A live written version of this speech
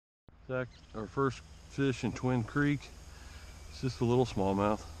Zach, our first fish in Twin Creek. It's just a little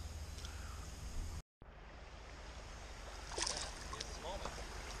smallmouth.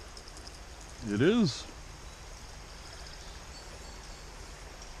 It is.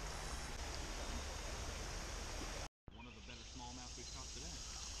 One of the better smallmouth we've caught today.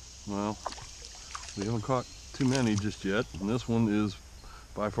 Well, we haven't caught too many just yet, and this one is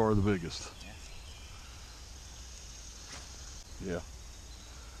by far the biggest. Yeah.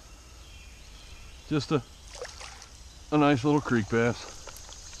 Just a nice little creek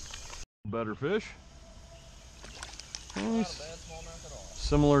bass. Better fish. Not a bad smallmouth at all.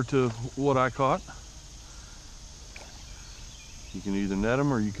 Similar to what I caught. You can either net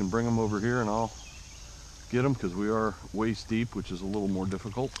them or you can bring them over here and I'll get them, because we are waist deep, which is a little more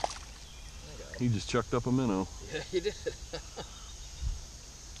difficult. He just chucked up a minnow. Yeah, he did.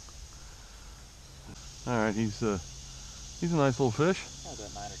 All right, he's a nice little fish.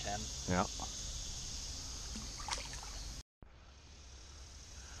 About 9 or 10. Yeah. Now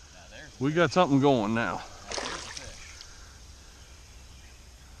We got something going now. there's the fish.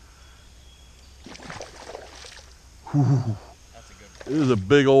 Whew. That's a good one. This is a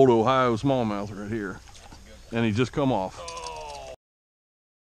big old Ohio smallmouth right here. That's a good one. And he just come off. Oh.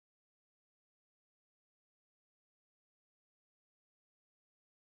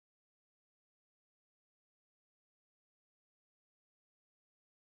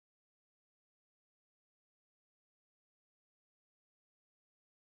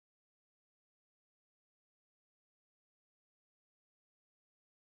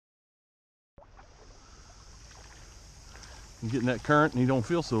 You're getting that current and you don't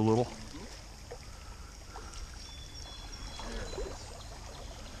feel so little. There it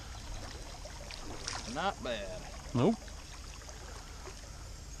is. Not bad. Nope.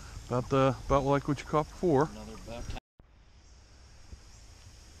 About like what you caught before. Another buck.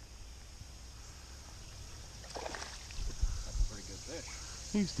 That's a pretty good fish.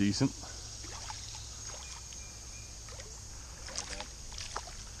 He's decent. Probably about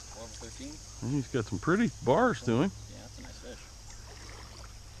 12 or 13. And he's got some pretty bars to him. Yeah, that's a nice fish.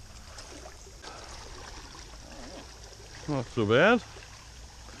 Oh, Not so bad.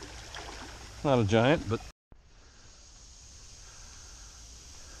 Not a giant, but yeah.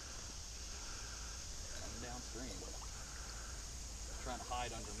 Downstream. Trying to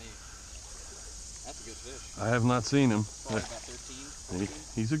hide underneath. That's a good fish. I have not seen him. Probably about 13,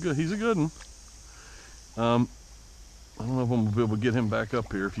 14. He's a good one. I don't know if I'm gonna be able to get him back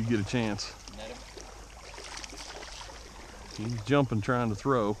up here if you get a chance. Net him. He's jumping, trying to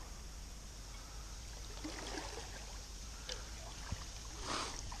throw.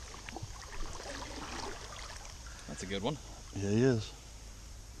 That's a good one. Yeah, he is.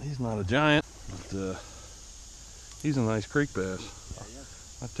 He's not a giant, but he's a nice creek bass. Yeah, he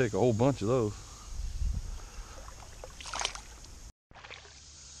is. I'd take a whole bunch of those.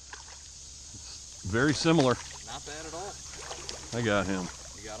 It's very similar. Not bad at all. I got him.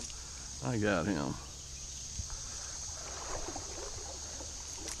 You got him? I got him.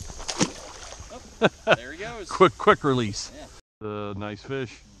 Oh, there he goes. Quick release. Yeah. Nice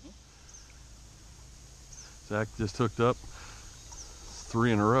fish. Zach just hooked up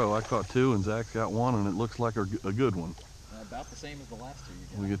 3 in a row. I caught 2 and Zach's got 1, and it looks like a good one. About the same as the last 2 you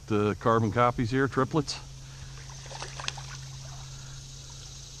got. We get the carbon copies here, triplets.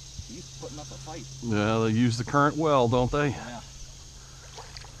 He's putting up a fight. Yeah, they use the current well, don't they? Yeah.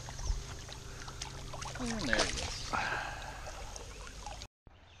 And there he is.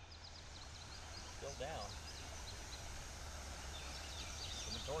 Still down.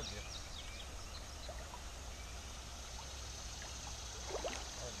 Coming towards you. I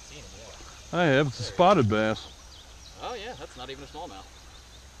haven't seen him yet. I have. It's a spotted bass. Oh yeah, that's not even a smallmouth.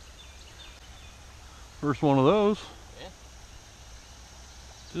 First one of those. Yeah.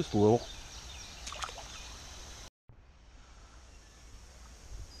 Just a little.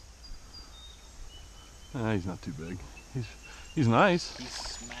 Ah, he's not too big. He's nice. He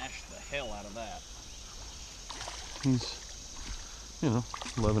smashed the hell out of that. He's,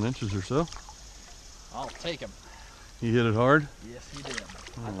 11 inches or so. I'll take him. He hit it hard. Yes, he did.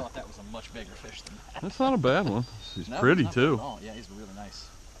 I thought that was a much bigger fish than that. That's not a bad one. He's No, pretty not too. bad at all. Yeah, he's really nice.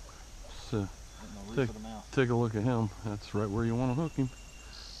 So, Getting the roof of the mouth. take a look at him. That's right where you want to hook him.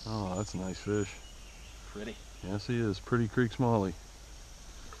 Oh, that's a nice fish. Pretty. Yes, he is. Pretty creek smallie.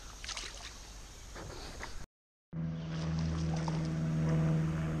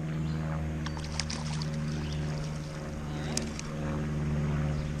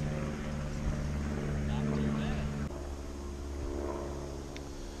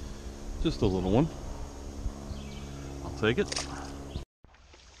 Just a little one. I'll take it.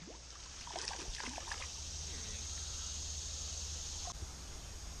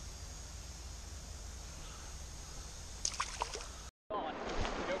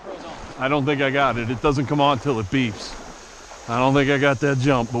 I don't think I got it. It doesn't come on till it beeps. I don't think I got that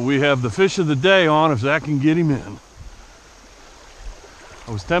jump, but we have the fish of the day on if Zach can get him in.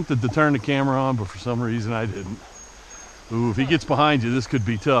 I was tempted to turn the camera on, but for some reason I didn't. Ooh, if he gets behind you, this could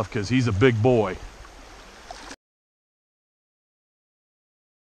be tough because he's a big boy.